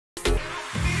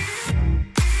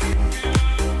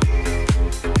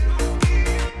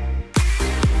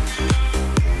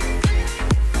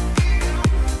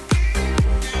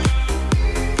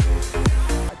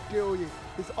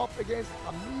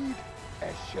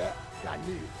Niger,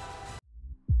 Ghana.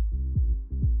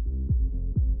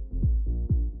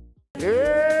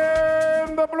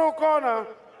 In the blue corner,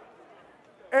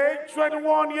 age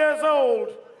 21 years old,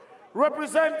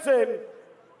 representing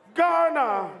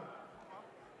Ghana.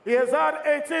 He has had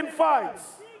 18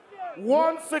 fights,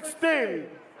 won 16,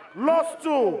 lost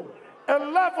 2,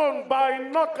 11 by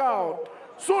knockout.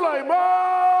 Suleiman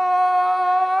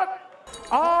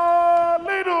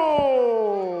Alidu.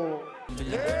 In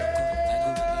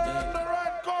the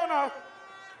red corner,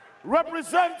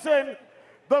 representing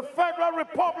the Federal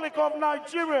Republic of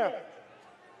Nigeria,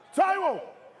 Taiwo,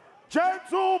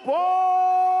 Gentle Boy,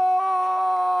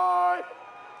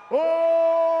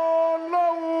 Olowu.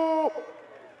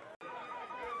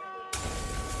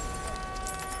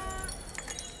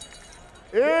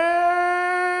 In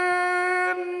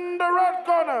the red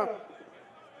corner,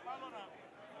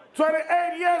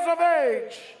 28 years of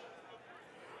age,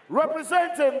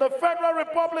 representing the Federal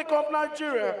Republic of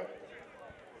Nigeria.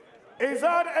 He's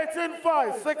had 18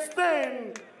 fights,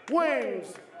 16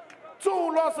 wins, 2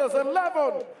 losses,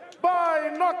 11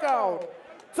 by knockout.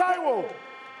 Taiwo,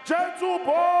 Gentle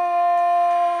Boy,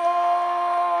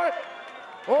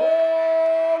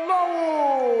 Olowu.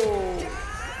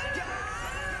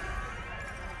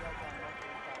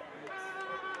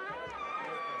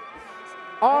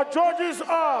 Our judges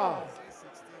are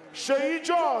Sheyi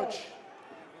George,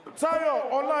 Tayo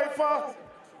Olaifa,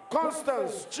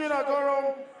 Constance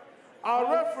Chinagorom.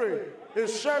 Our referee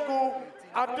is Shegu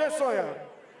Adesoya.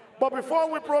 But before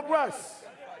we progress,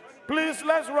 please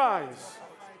let's rise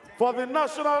for the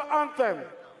national anthem,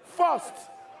 first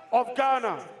of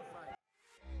Ghana.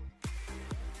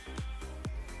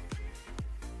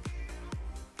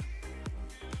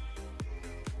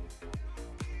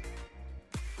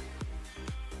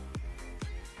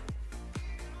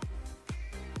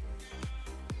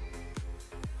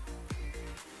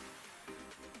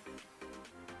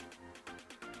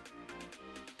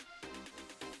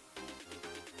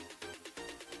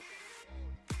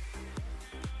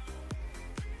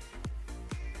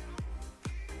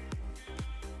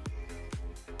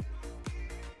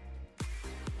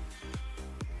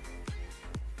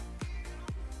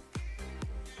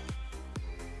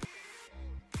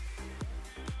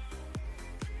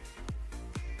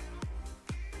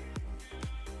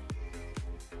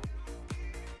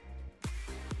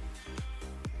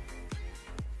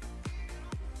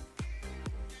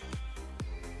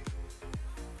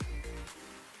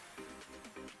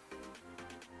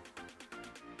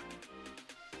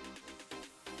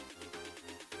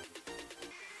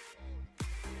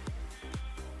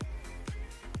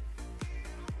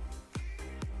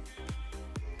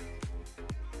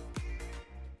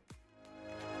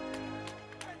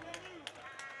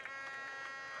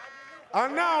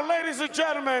 And now, ladies and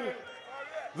gentlemen,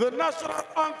 the national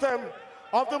anthem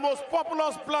of the most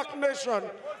populous black nation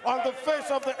on the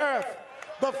face of the earth,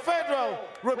 the Federal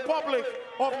Republic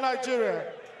of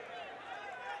Nigeria.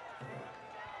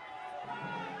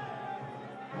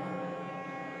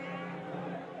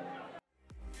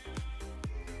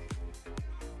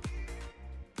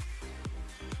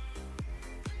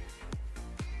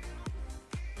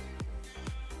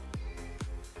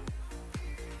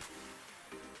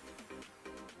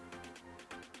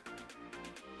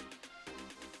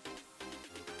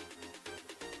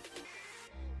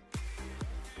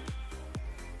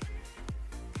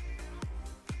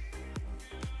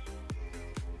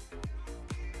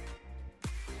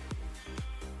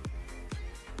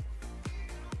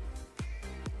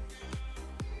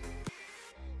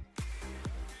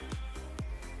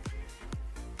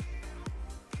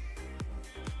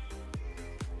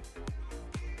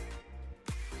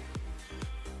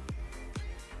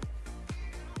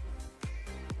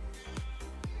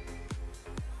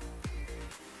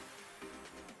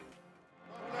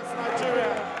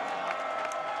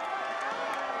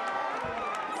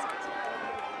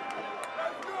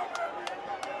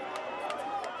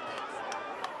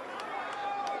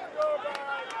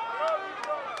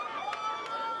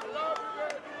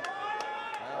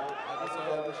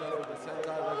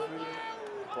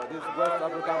 For this West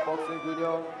African Boxing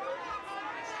Union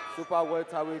Super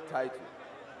Welterweight title.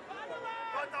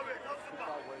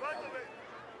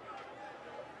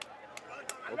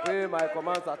 Obey my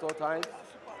commands at all times.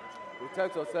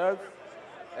 Protect yourselves.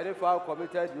 Any foul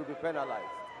committed, you'll be penalized.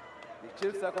 The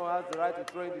chief second has the right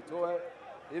to throw in the towel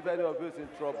if any of you is in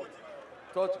trouble.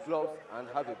 Touch gloves and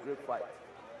have a great fight.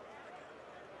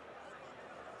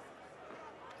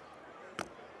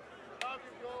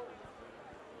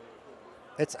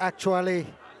 It's actually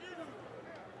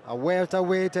a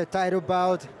welterweight title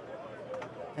bout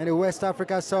in the West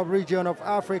Africa sub-region of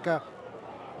Africa.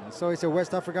 And so it's a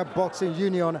West Africa Boxing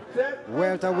Union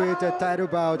welterweight title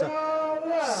bout.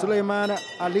 Suleiman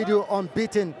Alidu,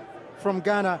 unbeaten from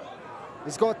Ghana.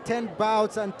 He's got 10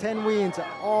 bouts and 10 wins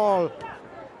all.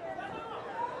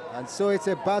 And so it's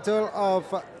a battle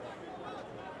of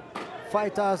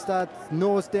fighters that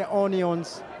knows their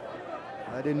onions.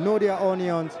 They know their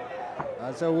onions.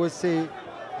 And so we'll see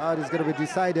how this is going to be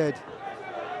decided.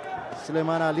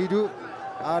 Suleiman Alidu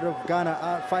out of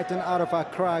Ghana, fighting out of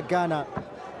Accra, Ghana,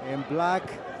 in black,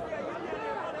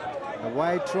 the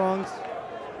white trunks,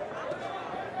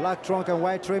 black trunk and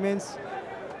white trimmings.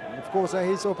 And of course,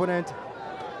 his opponent,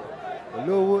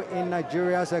 Olowu in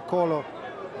Nigeria's color,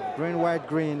 green, white,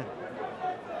 green.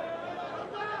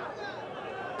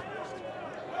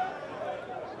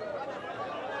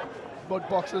 Both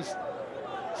boxers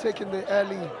taking the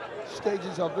early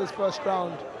stages of this first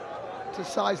round to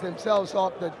size themselves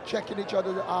up. They're checking each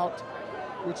other out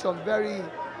with some very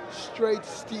straight,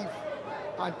 stiff,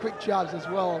 and quick jabs as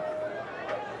well.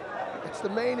 It's the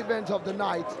main event of the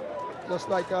night, just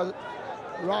like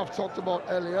Ralph talked about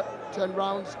earlier. 10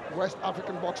 rounds, West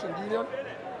African Boxing Union,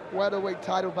 welterweight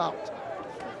title bout.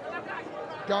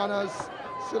 Ghana's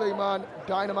Suleiman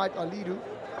Dynamite Alidu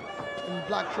in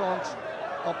black trunks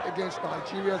up against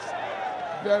Nigeria's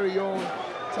very own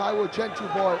Taiwo gentle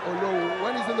boy Olowu.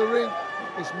 When he's in the ring,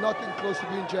 it's nothing close to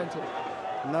being gentle.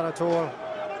 Not at all.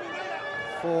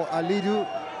 For Alidu,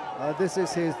 this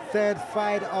is his third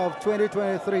fight of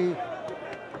 2023,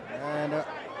 and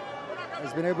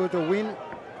he's been able to win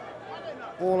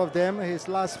all of them. His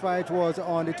last fight was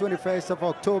on the 21st of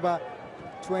October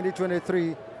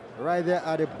 2023, right there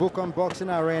at the Bukom Boxing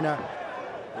Arena,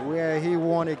 where he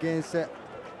won against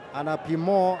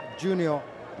Anapimo Jr.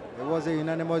 It was a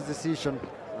unanimous decision.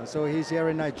 And so he's here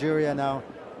in Nigeria now,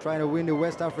 trying to win the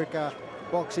West Africa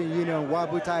Boxing Union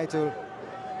WABU title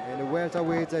in the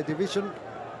welterweight division.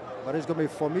 But it's going to be a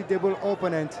formidable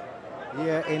opponent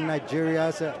here in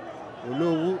Nigeria's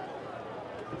Olowu.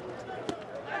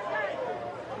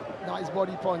 Nice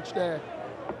body punch there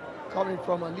coming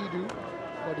from Alidu,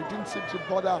 but it didn't seem to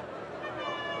bother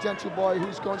gentle boy,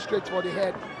 who's gone straight for the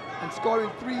head and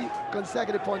scoring 3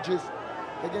 consecutive punches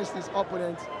against his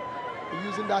opponent,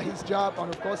 using that his jab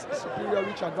and of course superior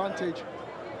reach advantage.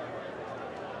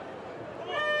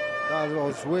 That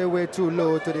was way too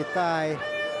low to the thigh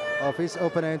of his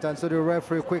opponent, and so the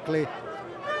referee quickly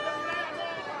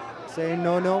saying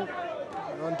no,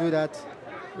 don't do that.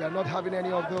 We are not having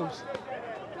any of those.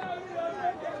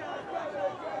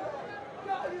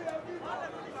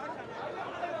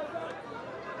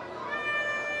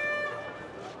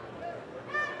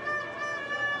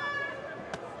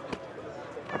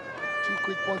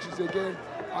 Quick punches again.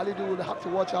 Alidu will have to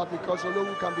watch out because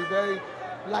Olowu can be very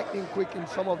lightning quick in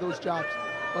some of those jabs,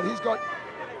 but he's got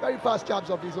very fast jabs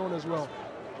of his own as well.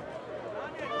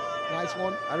 Nice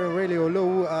one. I don't really,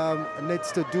 Olowu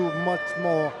needs to do much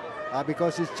more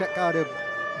because he's checked out the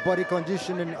body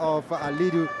conditioning of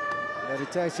Alidu.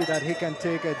 It tells you that he can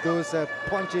take those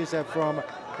punches from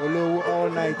Olowu all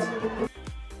night.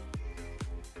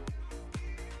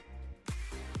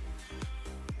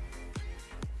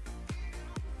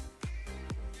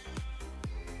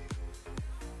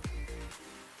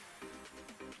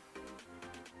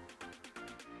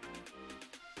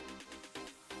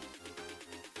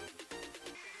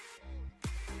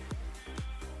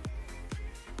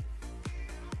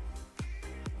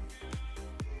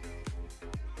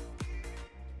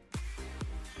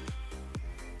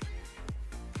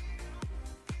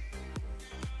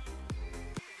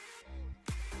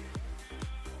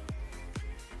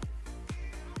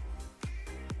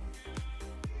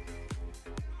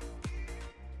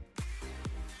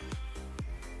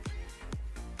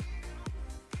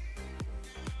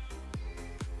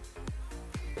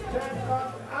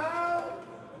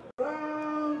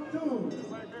 Round 2.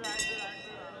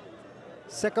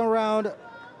 Second round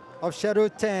of Schedule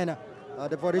 10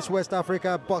 for this West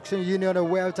Africa Boxing Union, a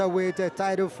welterweight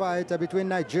title fight between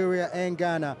Nigeria and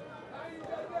Ghana.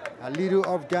 Alidu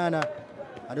of Ghana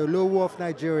and Olowu of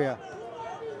Nigeria.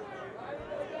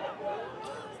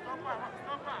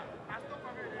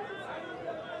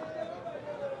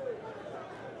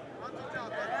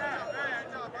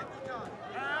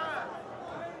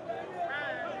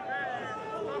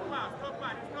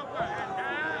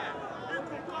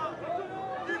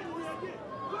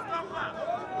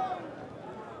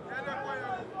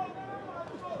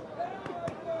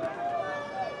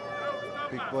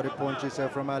 Big body punches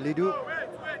from Alidu.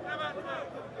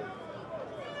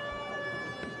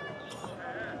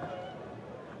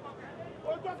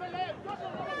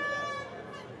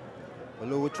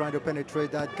 Olowu trying to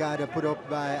penetrate that guard put up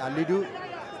by Alidu.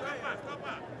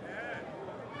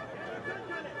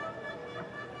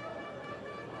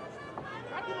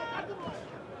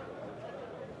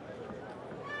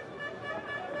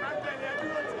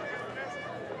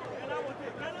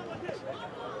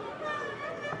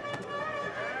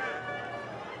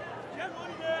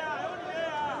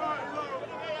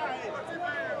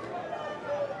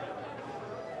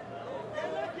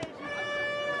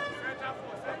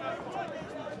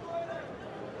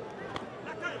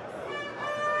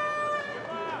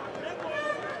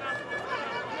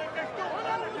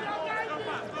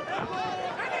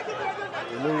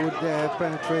 Olowu there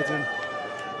penetrating.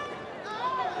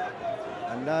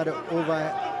 Another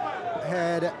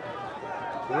overhead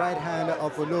right hand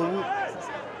of Olowu.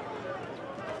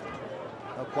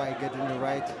 Not quite getting the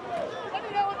right.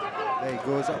 There he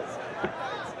goes up.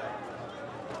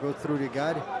 Go through the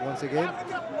guard once again.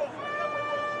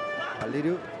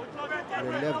 Alidu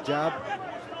with a left jab.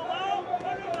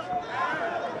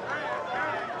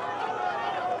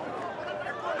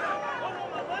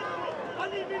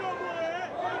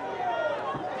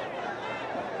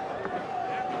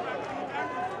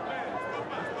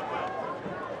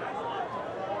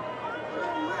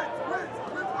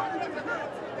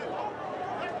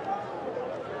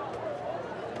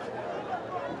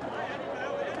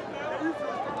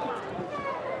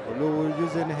 Olowu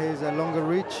using his longer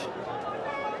reach.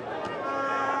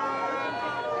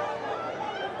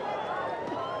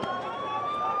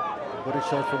 Good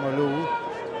shot from Olowu.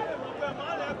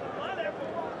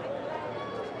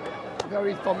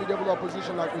 Very formidable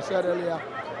opposition, like we said earlier.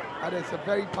 And it's a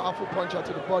very powerful puncher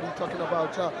to the body, talking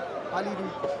about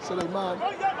Alidu, Suleiman,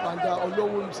 and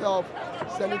Olowu himself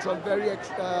sending some very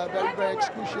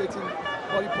excruciating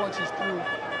body punches through.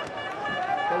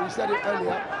 But we said it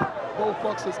earlier, both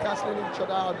boxers cancelling each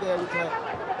other out there with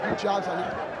good jabs, and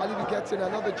Alidu gets in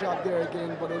another jab there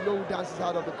again, but Olowu dances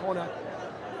out of the corner.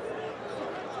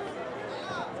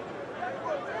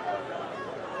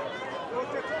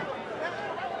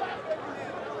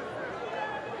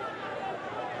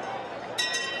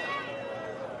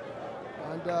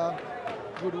 And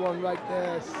good one right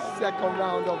there, second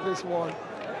round of this one.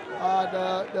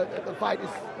 The fight is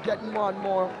getting more and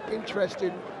more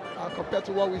interesting compared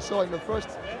to what we saw in the first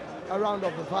round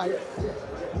of the fight.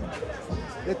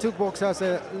 The two boxers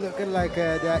are looking like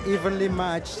they are evenly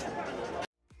matched.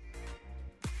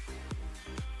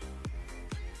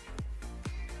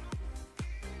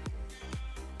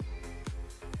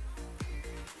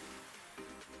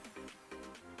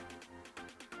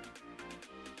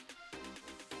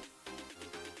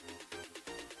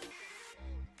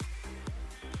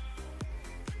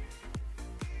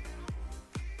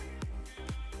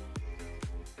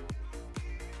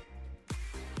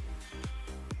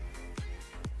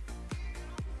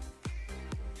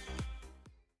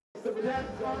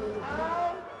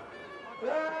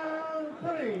 Round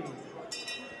three.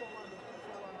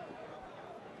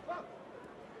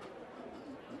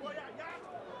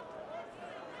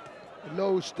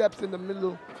 Olowu steps in the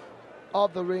middle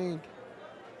of the ring,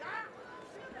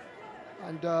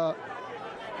 and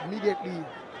immediately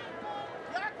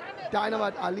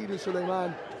Dynamite Alidu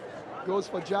Suleiman goes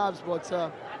for jabs, but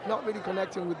not really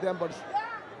connecting with them, but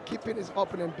keeping his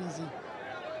opponent busy.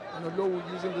 And Olowu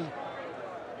using the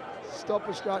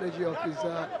stopper strategy of his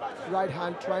right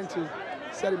hand, trying to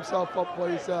set himself up for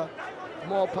his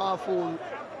more powerful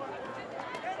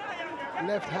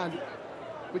left hand,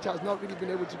 which has not really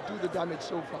been able to do the damage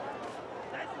so far.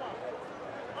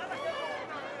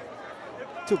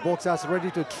 Two boxers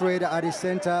ready to trade at the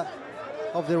center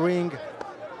of the ring.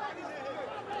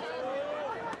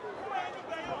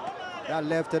 That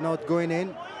left not going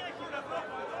in.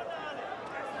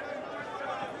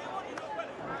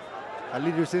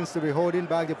 Alidu seems to be holding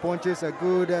back the punches. A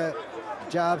good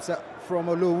jabs from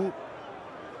Olowu.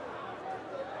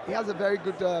 He has a very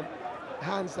good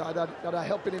hands that are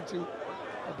helping him to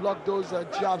block those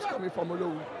jabs coming from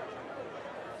Olowu.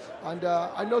 And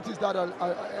I noticed that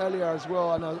earlier as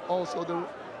well, and also the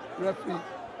referee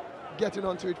getting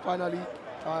onto it finally.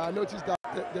 I noticed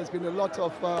that there's been a lot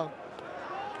of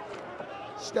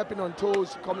stepping on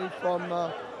toes coming from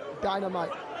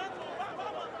Dynamite.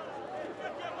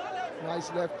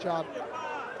 Nice left jab.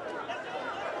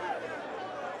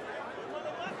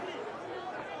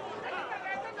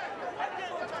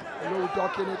 Olowu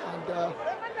ducking it, and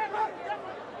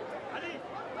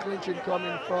clinching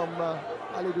coming from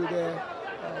Alidu there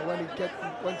when he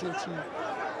went into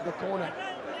the corner.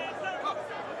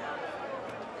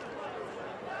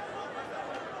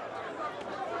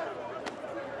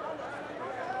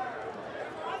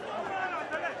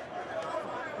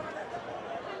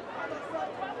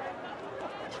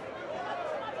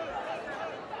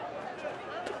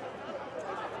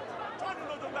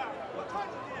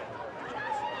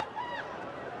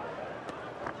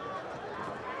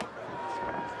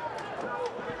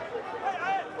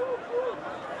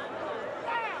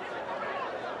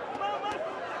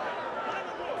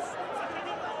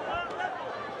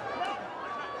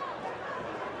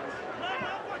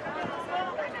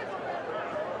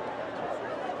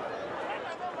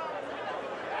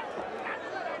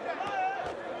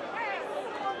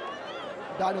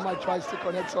 Dynamite tries to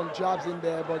connect some jabs in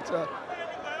there, but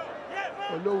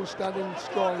Olowu standing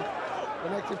strong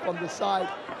connecting from the side.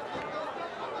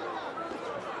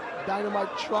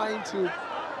 Dynamite trying to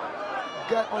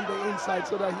get on the inside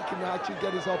so that he can actually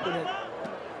get his opponent.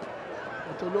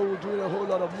 And Olowu doing a whole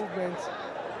lot of movement.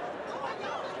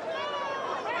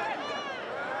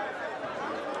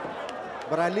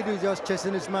 But Alidu is just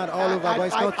chasing his man all over, but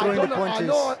he's not throwing the punches.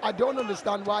 I don't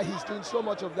understand why he's doing so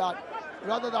much of that.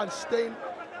 Rather than staying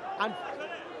and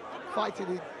fighting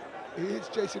it, he is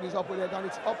chasing his opponent, and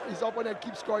his opponent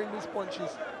keeps scoring these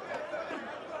punches.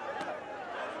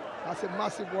 That's a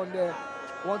massive one there.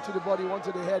 One to the body, one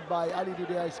to the head by Alidu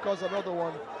there. He scores another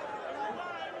one.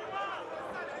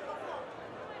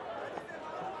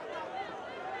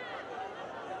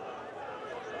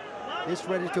 He's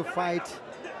ready to fight.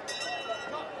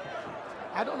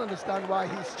 I don't understand why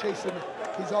he's chasing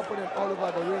his opponent all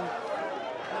over the ring.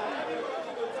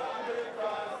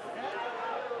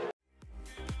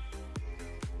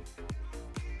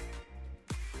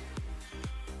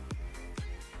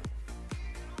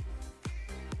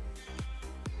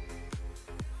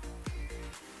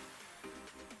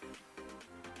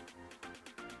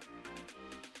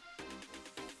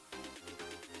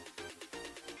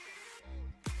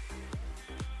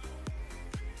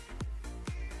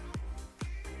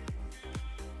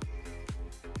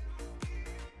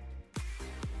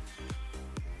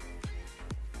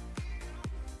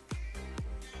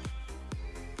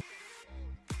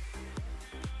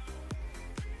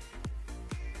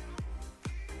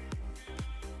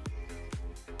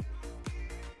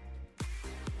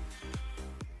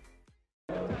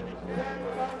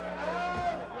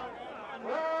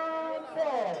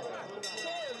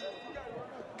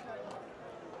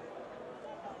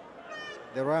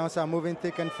 The rounds are moving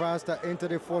thick and fast into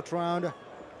the 4th round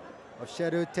of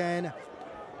Schedule 10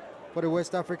 for the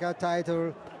West Africa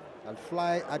title. I'll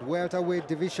fly at welterweight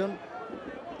division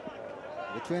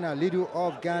between Alidu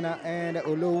of Ghana and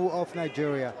Olowu of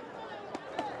Nigeria.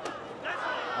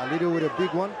 Alidu with a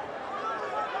big one.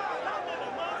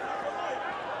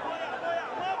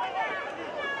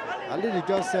 Alidu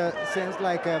just seems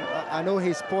like I know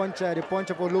his punch, the punch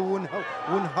of Olowu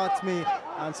wouldn't hurt me,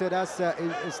 and so that's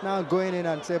it's now going in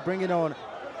and say bring it on.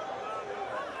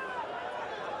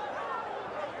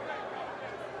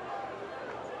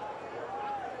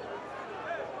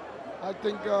 I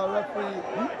think referee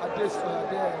at this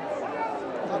there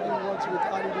having words with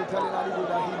Alidu, telling Alidu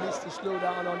that he needs to slow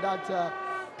down on that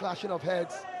clashing of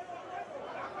heads.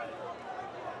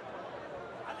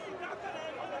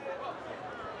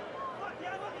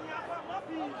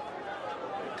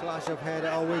 Clash of head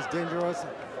always dangerous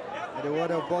in the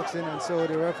world of boxing, and so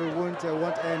the referee won't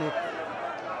want any.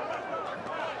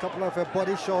 Couple of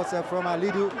body shots from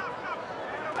Alidu,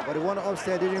 but the one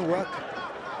upstairs didn't work.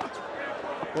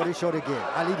 Body shot again,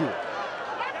 Alidu.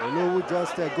 Olowu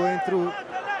just going through.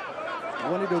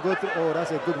 Wanted to go through. Oh,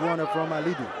 that's a good one from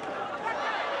Alidu.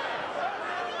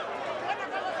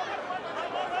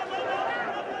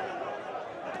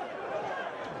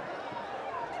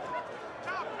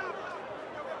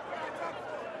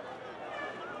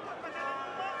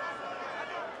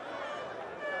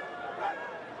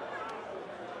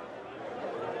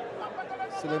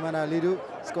 Suleiman Alidu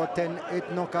scored 8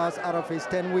 knockouts out of his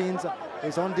 10 wins.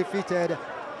 He's undefeated,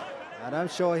 and I'm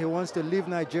sure he wants to leave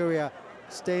Nigeria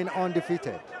staying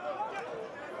undefeated.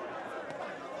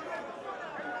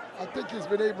 I think he's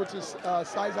been able to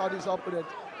size out his opponent,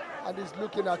 and he's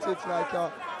looking at it like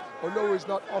Olowu is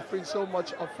not offering so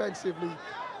much offensively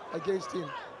against him,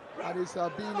 and he's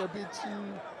being a bit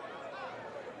too...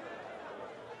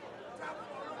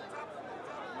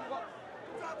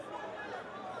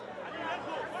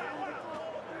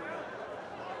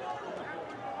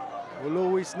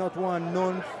 Olowu is not one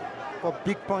known for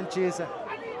big punches.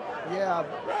 Yeah,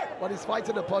 but he's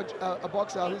fighting a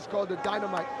boxer who's called the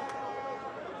Dynamite.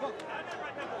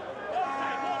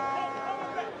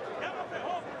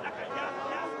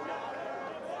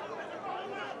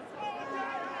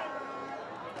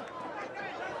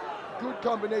 Good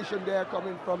combination there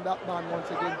coming from that man once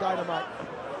again, Dynamite,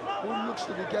 who looks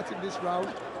to be getting this round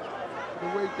the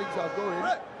way things are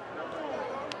going.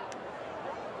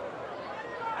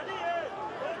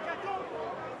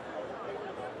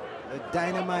 The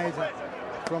Dynamite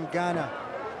from Ghana.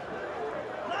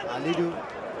 Alidu,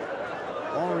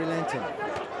 unrelenting.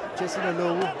 Chasing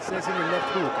Olowu, sensing the left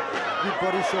hook. Big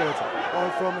body shot, all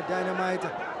from Dynamite.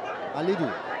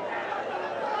 Alidu.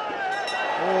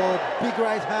 Oh, big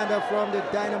right hander from the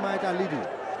Dynamite Alidu.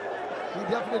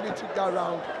 He definitely took that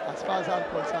round, as far as I'm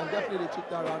concerned. Definitely took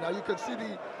that round. Now you can see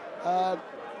the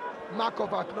mark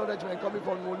of acknowledgement coming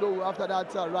from Olowu after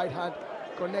that right hand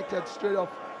connected straight off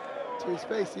to his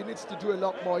face. He needs to do a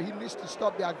lot more. He needs to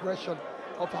stop the aggression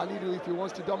of Alidu if he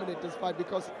wants to dominate this fight,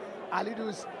 because Alidu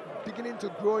is beginning to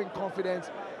grow in confidence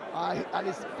and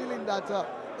is feeling that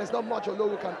there's not much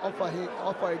Olowu can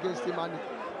offer against him, and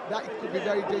that could be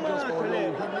very dangerous for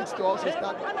Olowu. He needs to also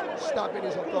start stabbing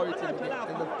his authority in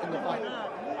the fight.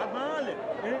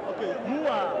 Okay,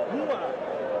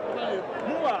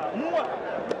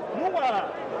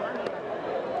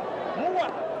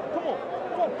 come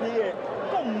on, here.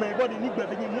 Come my body need to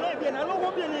be again. I don't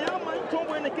want to be in the man to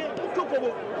win again.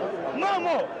 No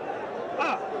more.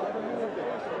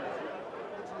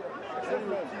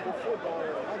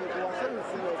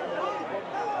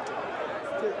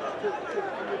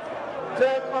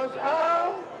 Take us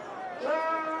out.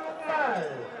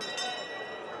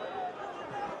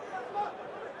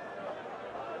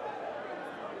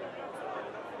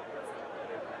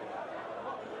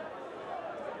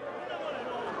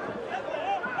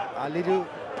 Alidu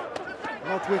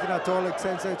not waiting at all,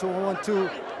 extends it to 1-2.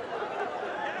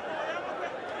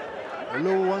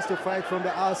 Olowu wants to fight from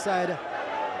the outside.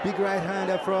 Big right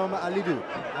hander from Alidu.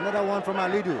 Another one from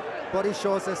Alidu. Body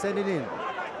shots are sending in.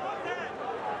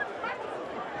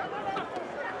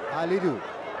 Alidu.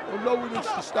 Olowu needs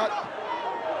to start.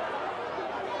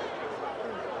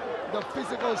 The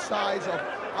physical size of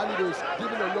Alidu is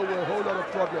giving Olowu a whole lot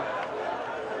of problem.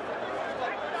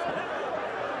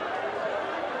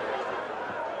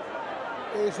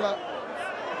 Is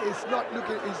not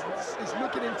looking. Is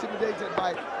looking intimidated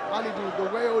by Alidu. The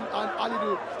way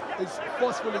Alidu is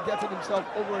forcefully getting himself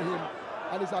over him,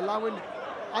 and is allowing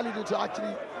Alidu to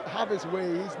actually have his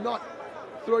way. He's not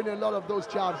throwing a lot of those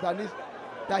jabs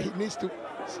that he needs to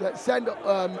send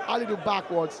Alidu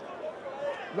backwards.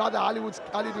 Rather,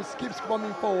 Alidu keeps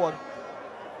coming forward.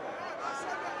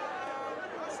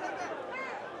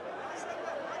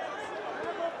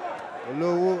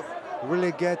 Olowu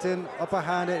really getting upper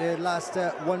hand in the last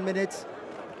 1 minute.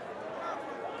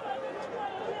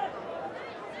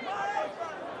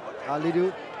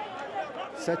 Alidu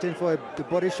searching for the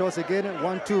body shots again.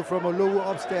 1-2 from Olowu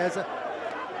upstairs.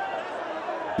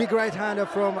 Big right hander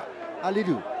from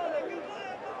Alidu.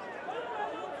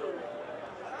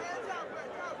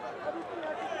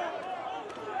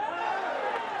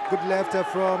 Good left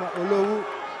from Olowu.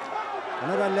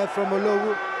 Another left from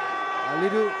Olowu.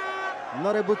 Alidu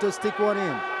not able to stick one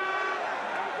in.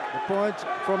 The point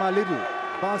from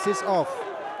Alidu bounces off.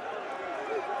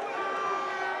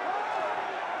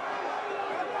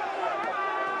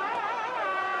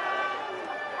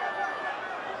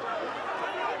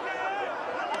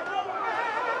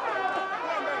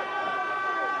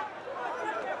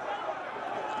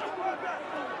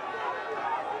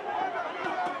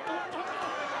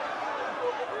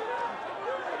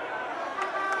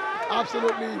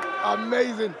 Absolutely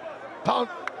amazing.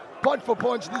 Punch for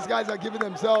punch, these guys are giving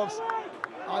themselves.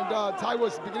 And Taiwo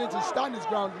is beginning to stand his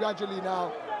ground gradually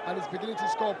now, and is beginning to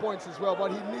score points as well.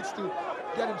 But he needs to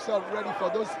get himself ready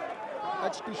for those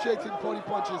excruciating body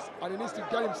punches, and he needs to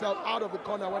get himself out of the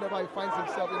corner whenever he finds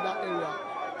himself in that area.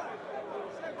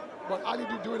 But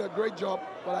Alidu doing a great job,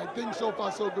 but I think so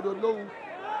far so good. Olowu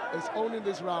is owning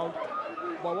this round.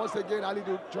 But once again,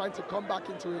 Alidu trying to come back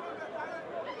into it.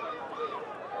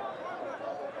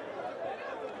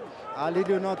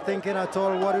 Alidu not thinking at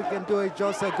all what he can do, is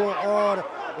just go on.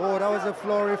 Oh, that was a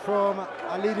flurry from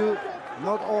Alidu.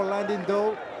 Not all landing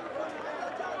though.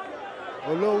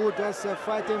 Olowu just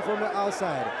fighting from the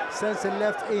outside. Sends it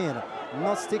left in,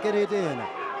 not sticking it in.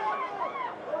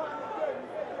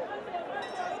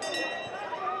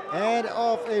 End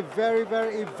of a very,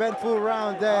 very eventful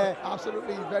round there.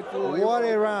 Absolutely eventful. What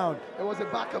a round. It was a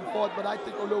back and forth, but I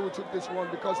think Olowu took this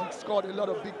one because he scored a lot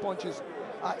of big punches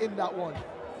in that one.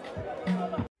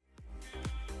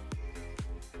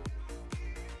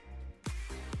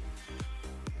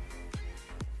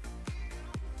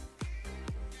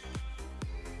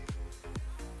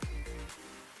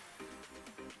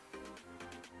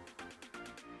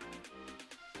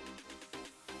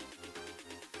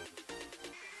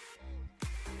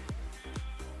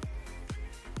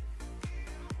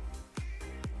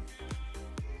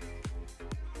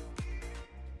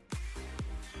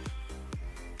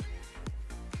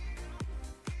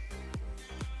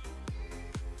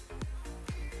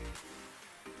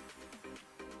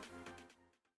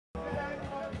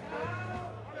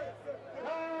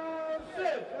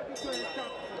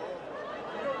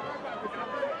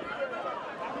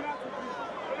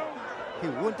 He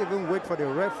won't even wait for the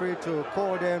referee to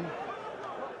call them.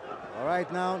 All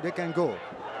right, now they can go.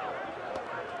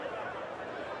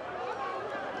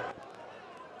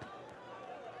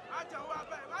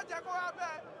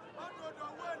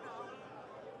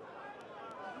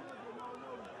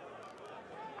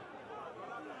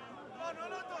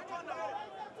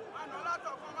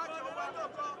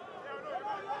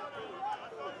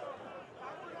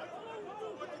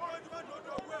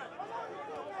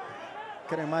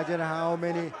 Can imagine how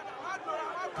many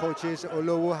coaches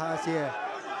Olowu has here.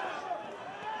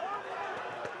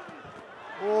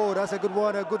 Oh, that's a good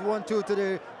one too to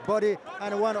the body,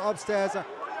 and one upstairs.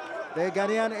 The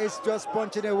Ghanaian is just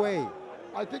punching away.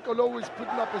 I think Olowu is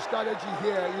putting up a strategy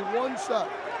here. He wants,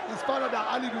 he's found out that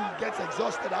Alidu gets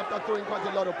exhausted after throwing quite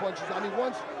a lot of punches, and he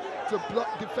wants to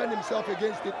defend himself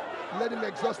against it, let him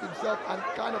exhaust himself and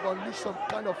kind of unleash some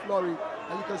kind of flurry.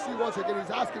 And you can see once again he's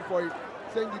asking for it,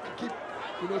 saying you can keep,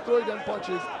 throwing them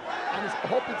punches, and he's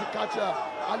hoping to catch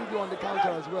Alidu on the counter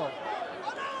as well.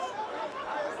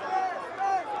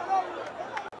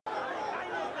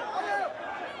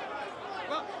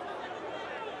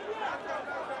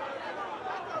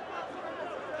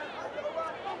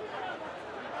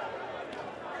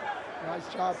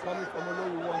 Nice job coming from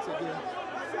Olowu once again.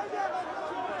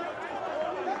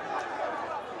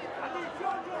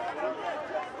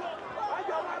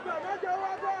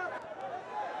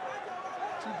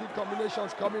 Two good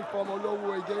combinations coming from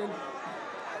Olowu again.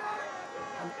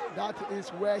 And that is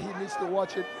where he needs to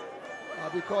watch it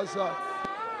because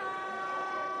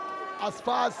as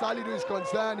far as Alidu is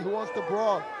concerned, he wants to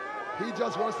brawl. He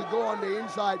just wants to go on the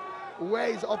inside,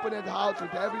 wear his opponent out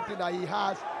with everything that he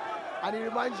has. And he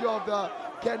reminds you of the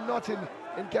Ken Norton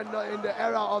in the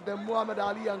era of the Muhammad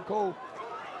Ali and co.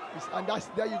 And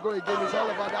there you go again. It's all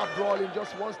about that brawling.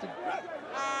 Just wants to.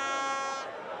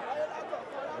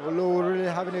 Olowu really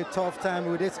having a tough time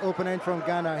with his opponent from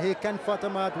Ghana. He can't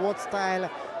fathom out what style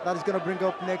that is going to bring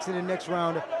up next in the next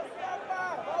round.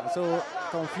 So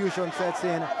confusion sets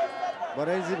in. But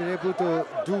he's been able to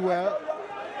do well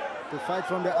to fight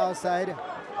from the outside.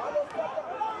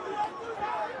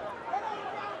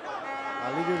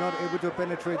 Alidu not able to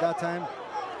penetrate that time.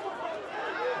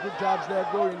 Good jabs there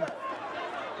going.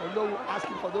 Olowu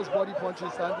asking for those body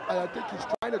punches, and I think he's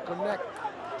trying to connect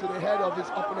to the head of his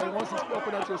opponent. He wants his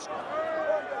opponent to.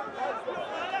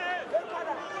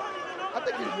 I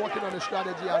think he's working on a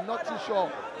strategy. I'm not too sure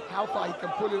how far he can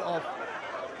pull it off.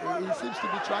 He seems to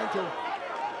be trying to.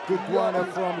 Good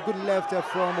left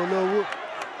from Olowu.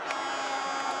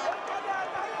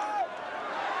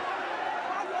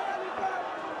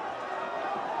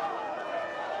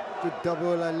 Good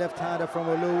double left-hander from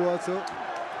Olowu also.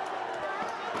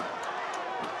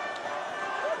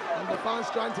 And the fans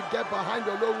trying to get behind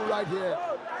Olowu right here.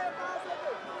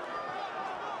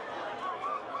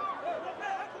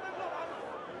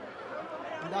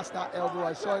 And that's that elbow.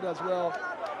 I saw it as well.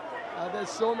 There's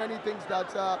so many things that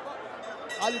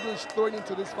Alidu is throwing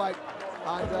into this fight.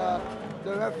 And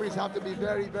the referees have to be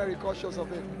very, very cautious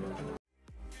of it.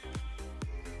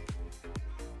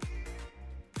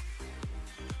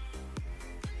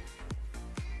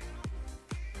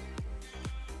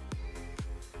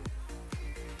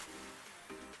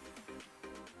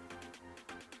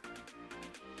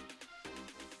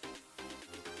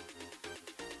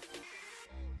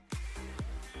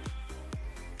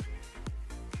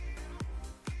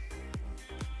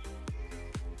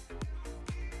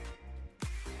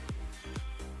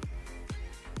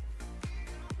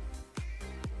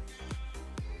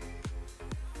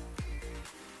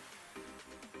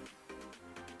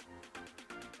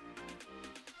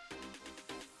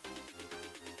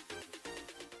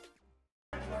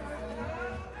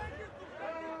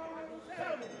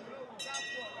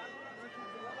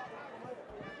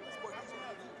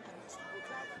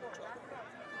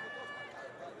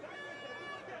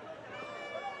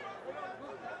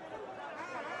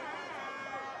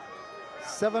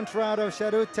 Seventh round of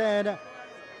Schedule 10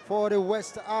 for the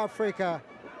West Africa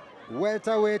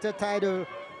welterweight title.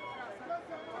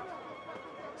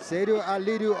 Seydou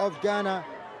Alidu of Ghana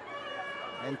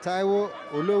and Taiwo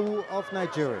Olowu of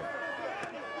Nigeria.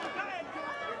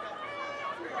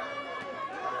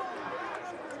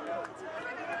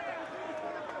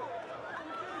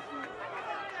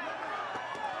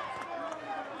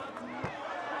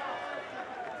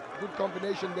 Good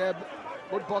combination there.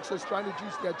 Both boxers trying to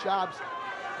juice their jabs.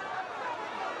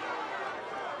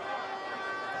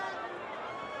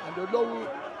 And Olowu,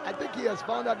 I think he has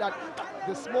found out that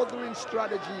the smothering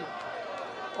strategy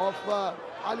of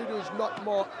Alidu is not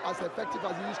more as effective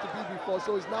as it used to be before.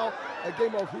 So it's now a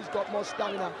game of who's got more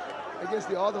stamina against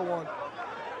the other one.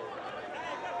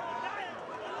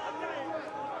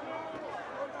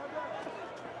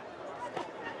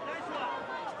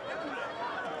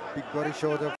 Big body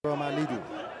shoulder from Alidu.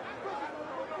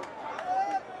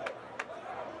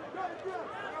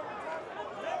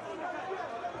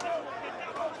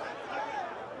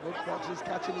 Both boxers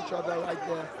catching each other right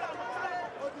there.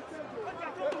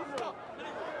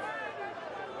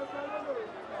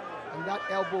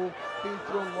 elbow being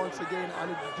thrown once again,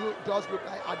 and it does look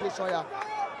like Adesanya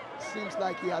seems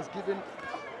like he has given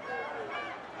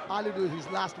Alidu his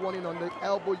last warning on the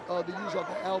elbow, the use of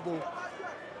the elbow.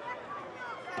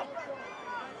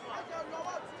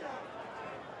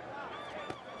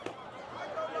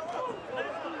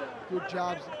 Good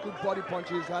jabs, good body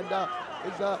punches, and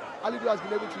Alidu has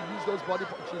been able to use those body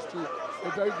punches to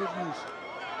a very good use.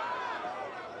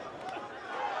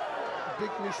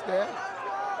 Big miss there.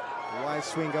 Wide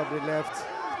swing of the left,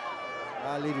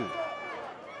 Alidu.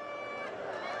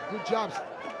 Good jabs.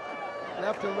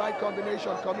 Left and right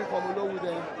combination coming from Olowu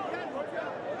there.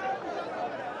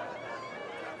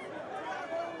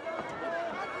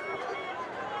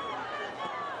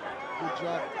 Good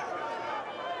job.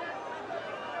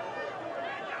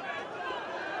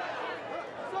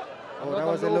 Oh, that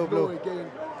was a low blow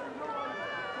again.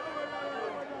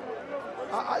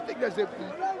 I think there's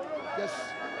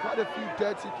quite a few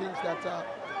dirty things that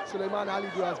Suleiman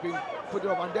Alidu has been putting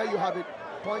up, and there you have it,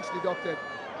 points deducted.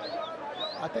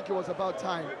 I think it was about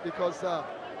time, because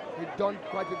he'd done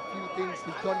quite a few things.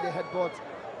 He's done the headbutts,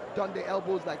 done the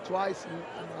elbows like twice, and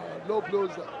low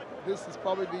blows. This is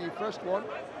probably the first one.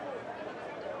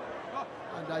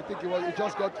 And I think it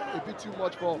just got a bit too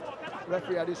much for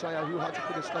referee Adesanya, who had to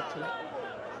put a stop to it.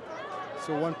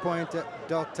 So 1 point,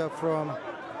 doctor from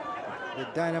the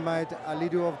Dynamite,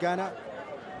 Alidu of Ghana.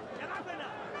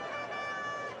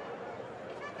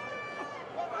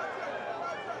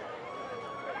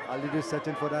 Alidu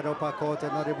setting for that uppercut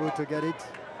and not able to get it.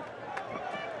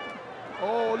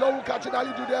 Oh, Olowu catching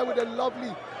Alidu there with a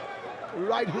lovely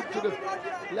right hook to the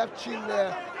left chin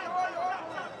there.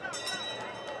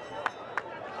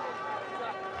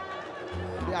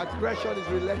 The aggression is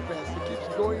relentless. He keeps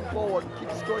going forward,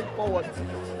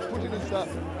 putting his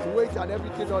weight and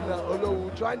everything on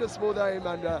Olowu, trying to smother him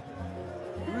and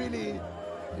really,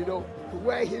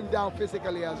 wear him down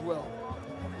physically as well.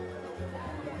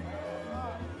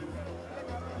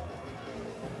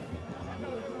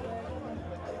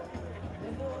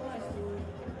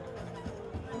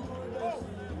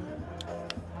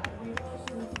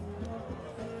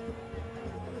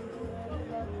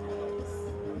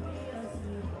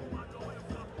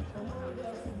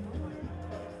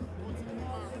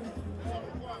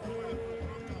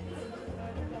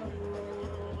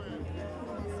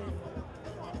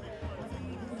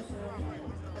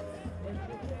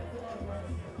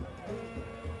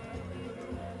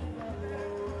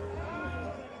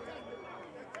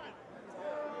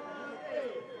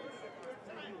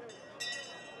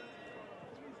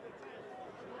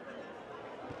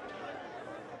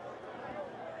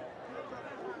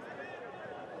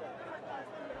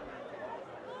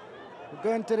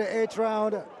 Going to the 8th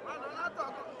round.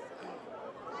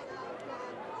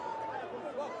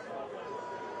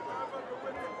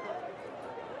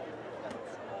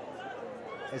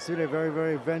 It's been a very,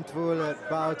 very eventful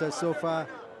bout so far.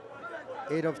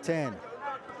 8 of 10.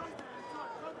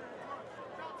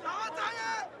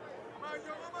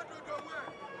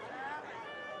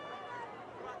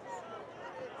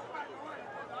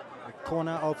 The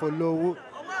corner of Olowu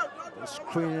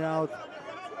screening out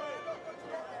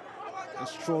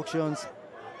instructions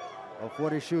of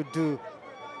what he should do.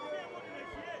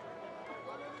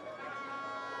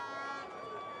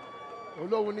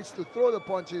 Olowu needs to throw the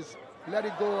punches, let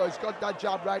it go. He's got that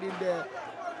jab right in there.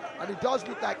 And it does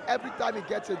look like every time he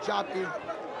gets a jab in,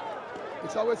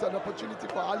 it's always an opportunity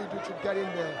for Alidu to get in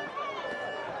there.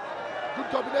 Good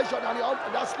combination, and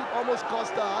that slip almost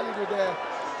cost Alidu there.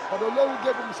 But Olowu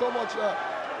gave him so much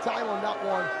time on that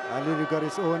one. Alidu got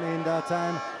his own in that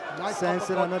time. Nice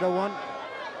Sensing another one.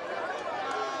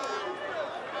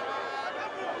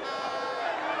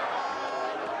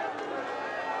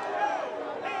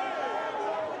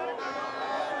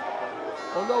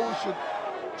 Olowu should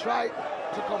try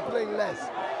to complain less.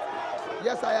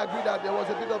 Yes, I agree that there was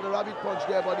a bit of a rabbit punch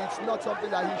there, but it's not something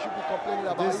that he should be complaining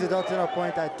about. This is the doctoral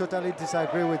point. I totally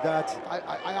disagree with that.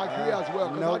 I agree as well,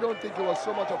 because I don't think it was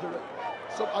so much of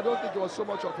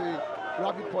a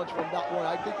rabbit punch from that one.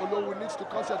 I think Olowu needs to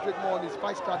concentrate more on his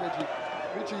fight strategy,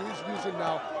 which he is using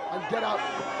now, and get out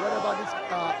whenever his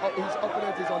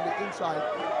opponent is on the inside.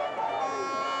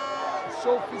 It's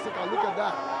so physical. Look at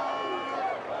that.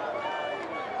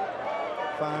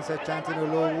 Fans are chanting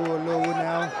Olowu, Olowu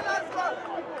now.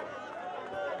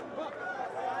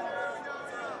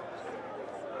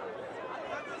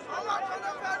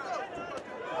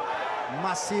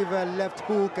 Massive left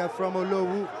hook from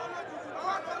Olowu.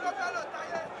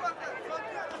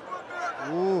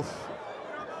 Oof.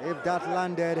 If that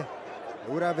landed, it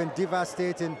would have been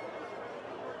devastating.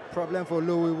 Problem for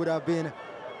Olowu would have been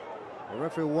The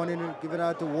referee warning, giving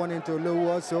out a warning to Olowu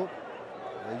also.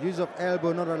 The use of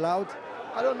elbow not allowed.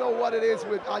 I don't know what it is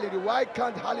with Alidu. Why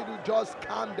can't Alidu just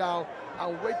calm down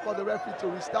and wait for the referee to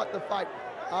restart the fight?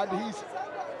 And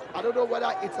I don't know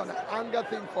whether it's an anger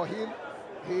thing for him.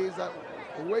 He's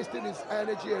wasting his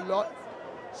energy a lot,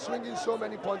 swinging so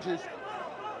many punches.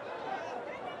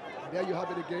 There you have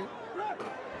it again.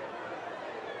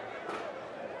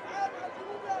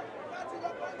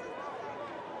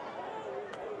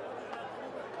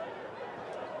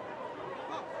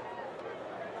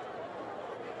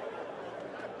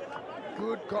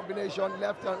 Good combination,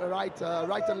 left and right,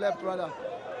 right and left rather,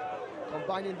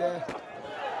 combining there.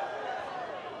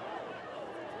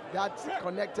 That's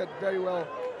connected very well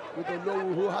with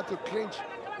Olowu, who had to clinch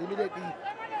immediately.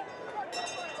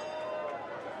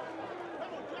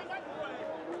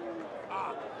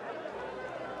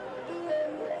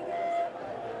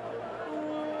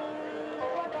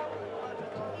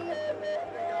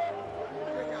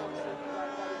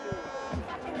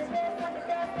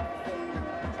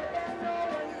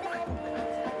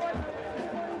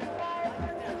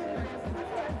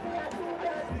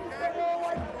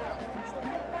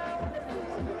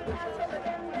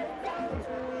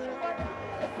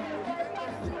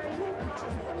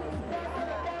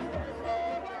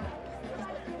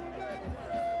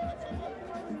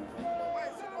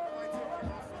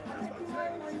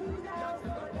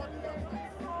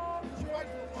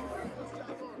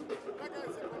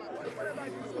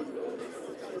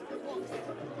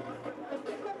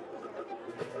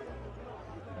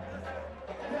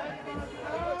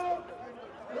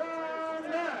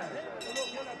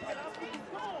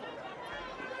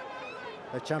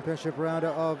 The championship round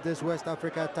of this West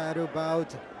Africa title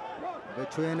bout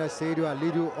between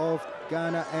Alidu of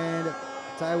Ghana and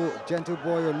Taiwo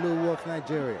Gentleboy Olowu of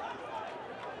Nigeria.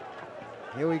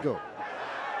 Here we go.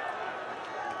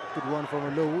 Good one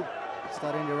from Olowu,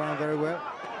 starting the round very well.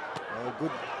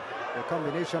 Good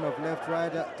combination of left,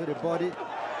 right to the body. You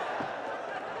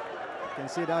can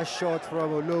see that shot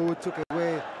from Olowu took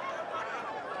away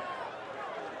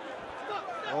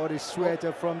all the sweat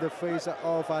from the face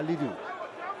of Alidu.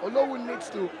 Olowu needs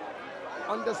to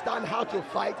understand how to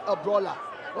fight a brawler.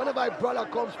 Whenever a brawler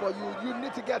comes for you, you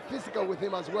need to get physical with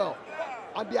him as well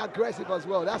and be aggressive as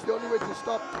well. That's the only way to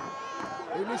stop.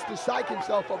 He needs to psych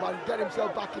himself up and get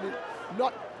himself back in it,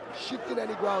 not shifting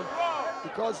any ground,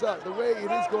 because the way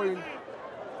it is going,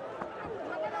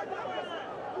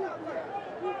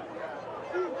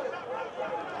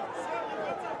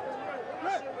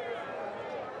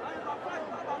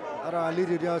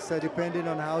 Alidu just depending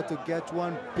on how to get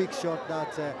one big shot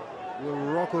that will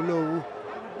rock Olowu.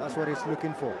 That's what he's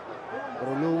looking for. But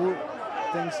Olowu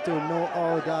thinks to know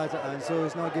all that, and so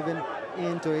he's not giving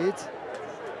in to it.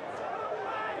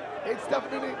 It's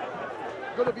definitely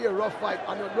going to be a rough fight,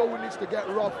 and Olowu needs to get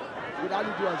rough with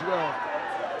Alidu as well.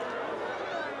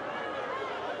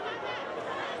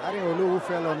 I think Olowu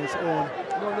fell on his own.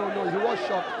 No, he was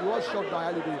shocked. He was shocked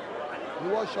by Alidu. He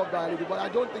was shot by Alidu, but I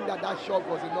don't think that shot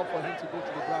was enough for him to go to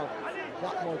the ground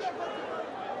that much.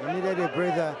 He needed a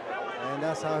breather, and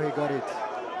that's how he got it.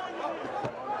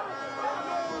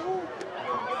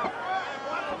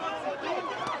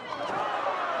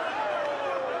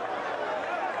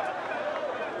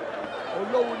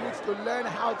 Olowu needs to learn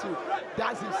how to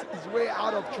dance his way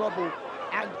out of trouble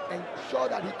and ensure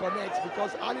that he connects,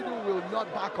 because Alidu will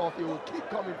not back off. He will keep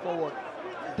coming forward.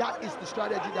 That is the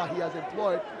strategy that he has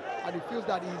employed, and he feels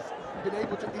that he's been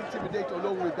able to intimidate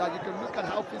Olowu with that. You can look at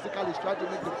how physical he's trying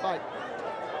to make the fight.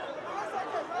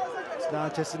 It's now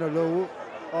chasing Olowu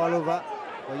all over,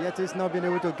 but yet he's not been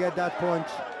able to get that punch.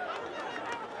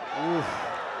 Oof.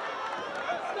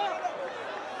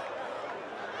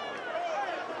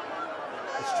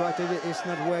 The strategy is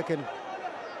not working.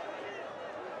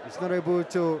 He's not able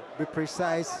to be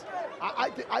precise. I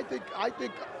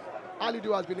think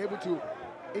Alidu has been able to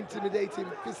intimidate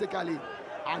him physically,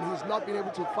 and he's not been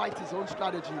able to fight his own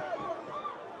strategy.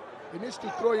 He needs to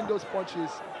throw in those punches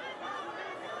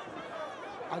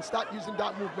and start using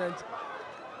that movement.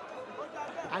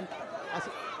 And as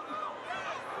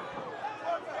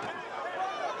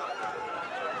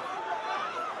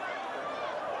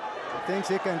thinks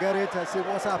he can get it. I see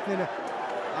what's happening.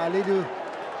 Alidu.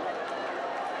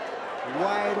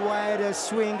 Wide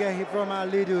swing from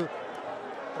Alidu.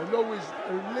 Olowu is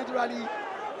literally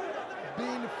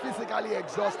being physically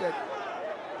exhausted.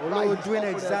 Olowu doing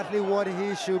exactly what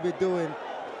he should be doing.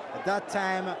 At that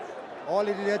time, all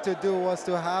he needed to do was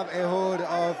to have a hold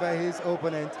of his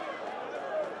opponent.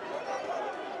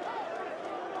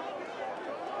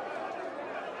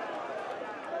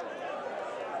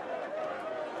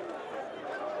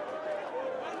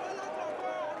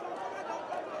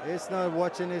 He's not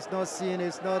watching, he's not seeing,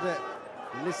 he's not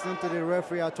listening to the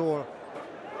referee at all.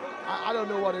 I don't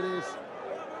know what it is.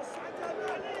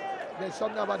 There's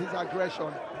something about his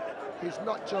aggression. He's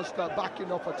not just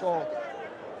backing up at all.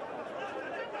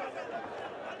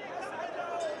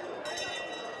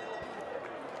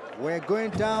 We're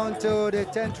going down to the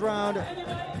 10th round.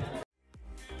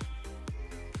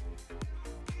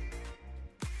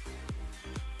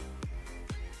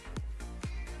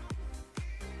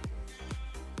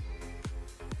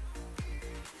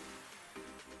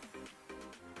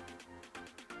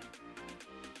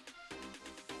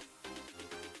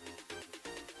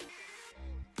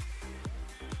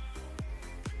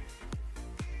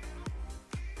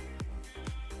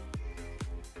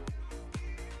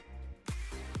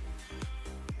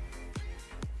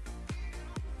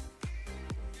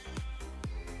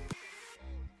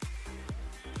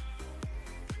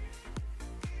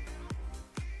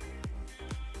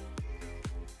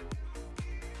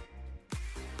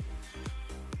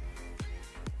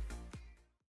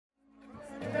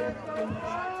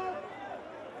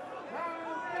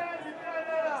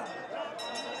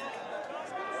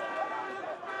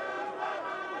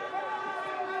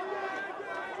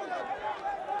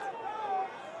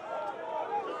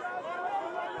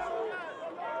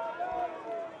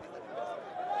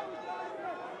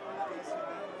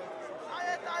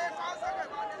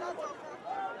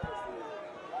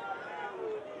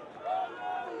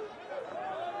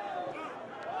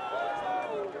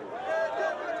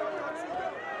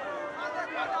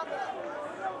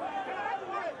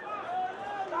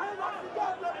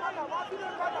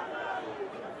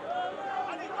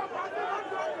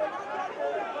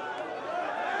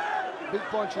 Big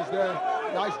punches there,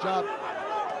 nice jab.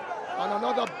 And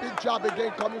another big jab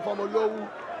again coming from Olowu,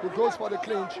 who goes for the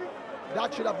clinch.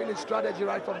 That should have been his strategy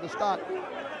right from the start.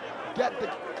 Get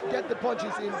the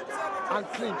punches in and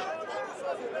clinch.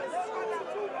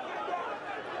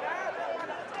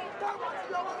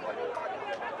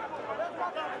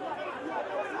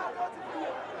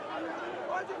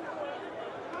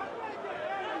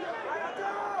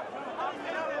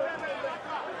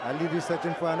 Alidu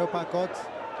searching for an uppercut,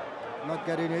 not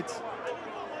getting it.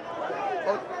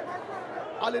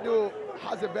 Alidu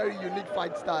has a very unique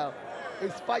fight style.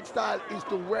 His fight style is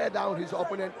to wear down his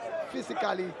opponent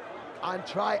physically and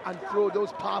try and throw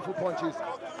those powerful punches.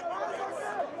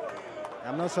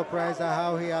 I'm not surprised at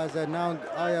how he has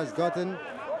gotten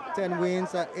 10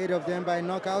 wins, 8 of them by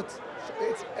knockout.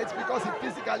 It's because he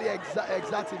physically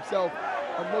exerts himself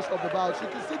on most of the bouts. You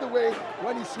can see the way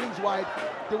when he swings wide,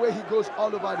 the way he goes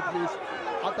all over the place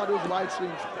after those wide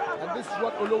swings. And this is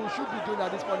what Olowu should be doing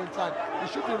at this point in time.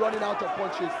 He should be running out of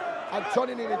punches and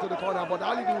turning it into the corner. But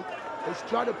Alidu is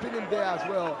trying to pin him there as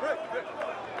well.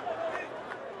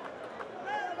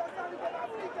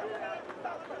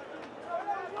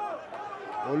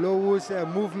 Olowu's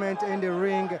movement in the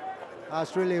ring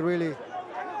has really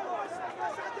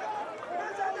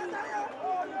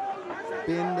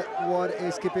been what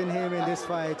is keeping him in this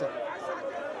fight.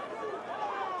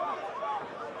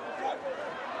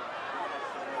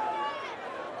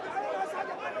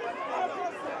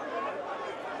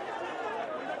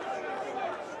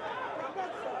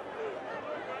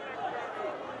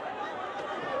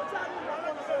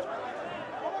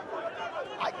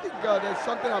 I think there's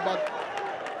something about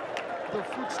the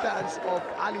foot stance of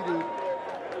Alidu.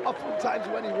 Oftentimes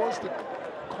when he wants to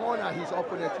corner his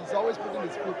opponent, he's always putting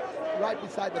his foot right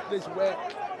beside the place where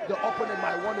the opponent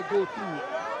might want to go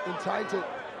through in trying to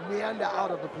meander out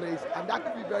of the place, and that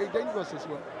could be very dangerous as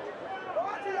well.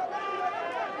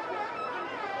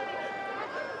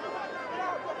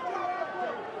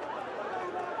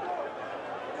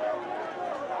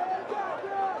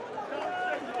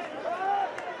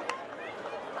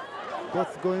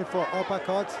 Both going for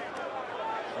uppercut.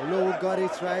 Olowu got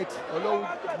it right. Olowu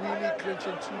really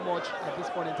clinching too much at this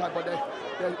point in time, but there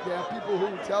are people who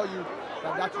will tell you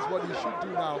that is what he should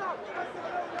do now.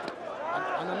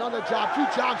 And another jab, 2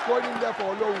 jabs going in there for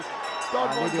Olowu.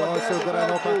 And he also got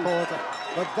an uppercut.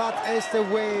 But that is the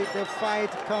way the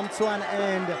fight comes to an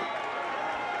end.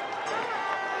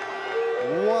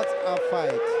 What a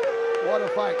fight. What a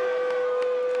fight.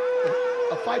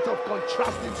 A fight of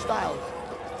contrasting styles.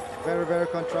 Very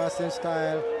contrasting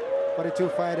style for the two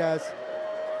fighters.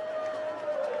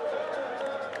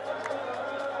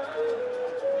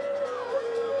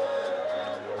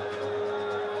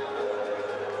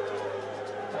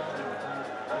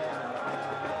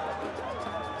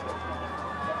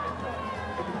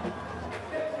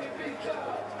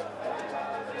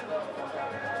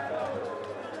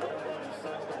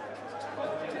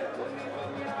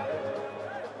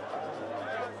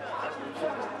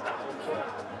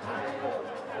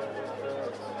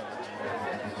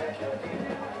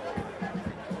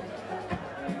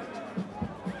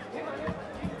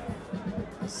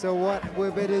 So what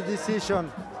will be the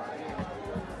decision?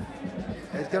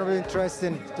 It's going to be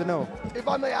interesting to know. If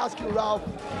I may ask you, Ralph,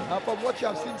 from what you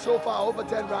have seen so far, over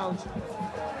 10 rounds,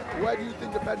 where do you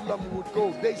think the pendulum would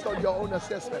go based on your own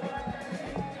assessment?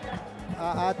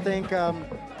 I think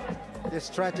the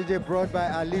strategy brought by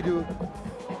Alidu,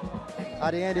 at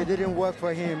the end it didn't work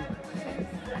for him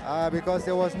because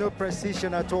there was no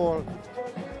precision at all.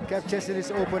 Kept chasing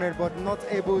his opponent but not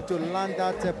able to land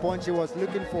that punch he was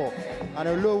looking for. And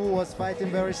Olowu was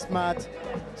fighting very smart,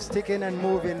 sticking and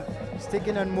moving,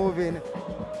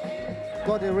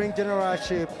 got the ring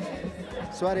generalship.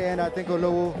 So at the end I think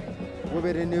Olowu will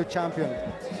be the new champion.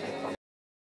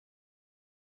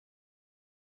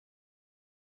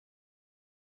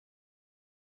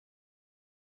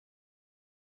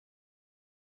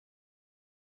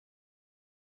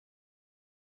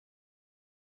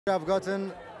 I've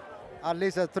gotten at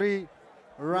least 3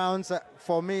 rounds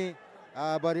for me,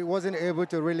 but he wasn't able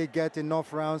to really get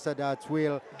enough rounds that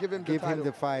will give him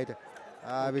the fight.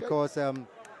 Okay. Because,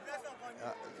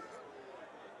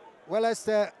 well, let's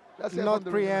not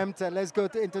preempt. Let's go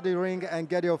into the ring and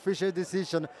get the official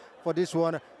decision for this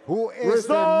one. Who is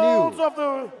Results the new? of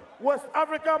the West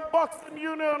African Boxing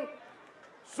Union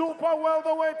Super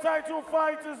Welterweight title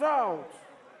fight is out.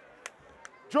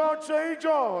 George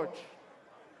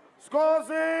scores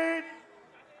in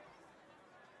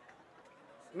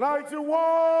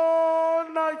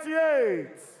 91-98.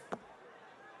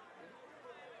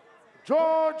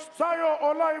 George Tayo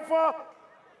Olaifa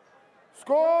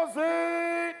scores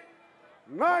in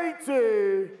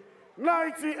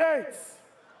 90-98.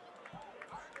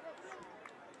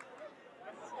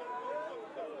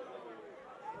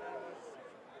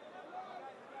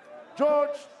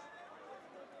 George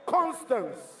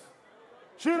Constance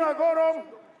Chinagorom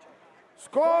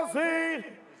scores in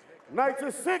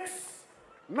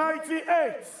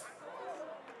 96-98.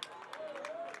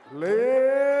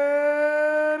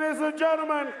 Ladies and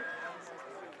gentlemen,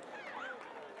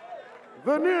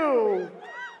 the new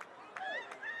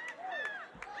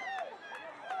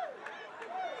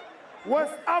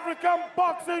West African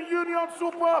Boxing Union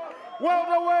Super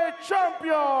Welterweight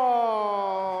Champion,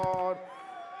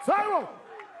 Taiwo,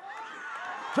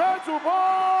 Gentle Boy,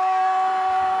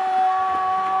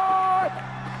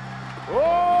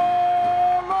 Olowu.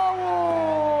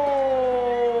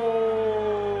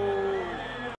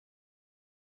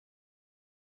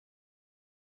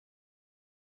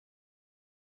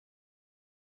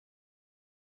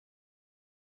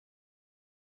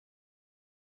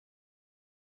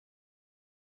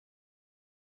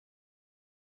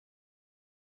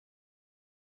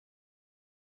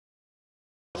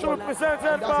 Should be presented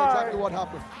That's by exactly what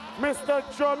happened. Mr.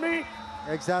 Jomi.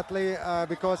 Exactly,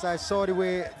 because I saw the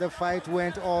way the fight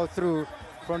went all through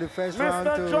from the first round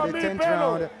to the 10th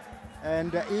round.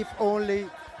 And if only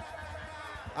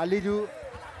Alidu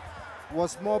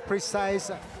was more precise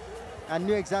and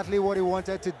knew exactly what he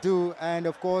wanted to do, and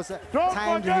of course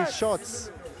timed his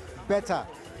shots better,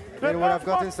 then would have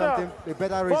gotten a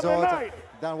better result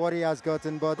than what he has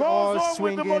gotten. But all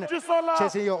swinging,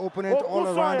 chasing your opponent all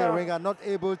around the ring and not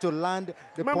able to land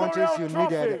the punches you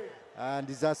needed. And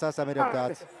disasters are made of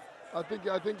that. I think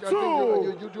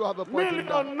you do have a point in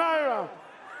that. ₦2 million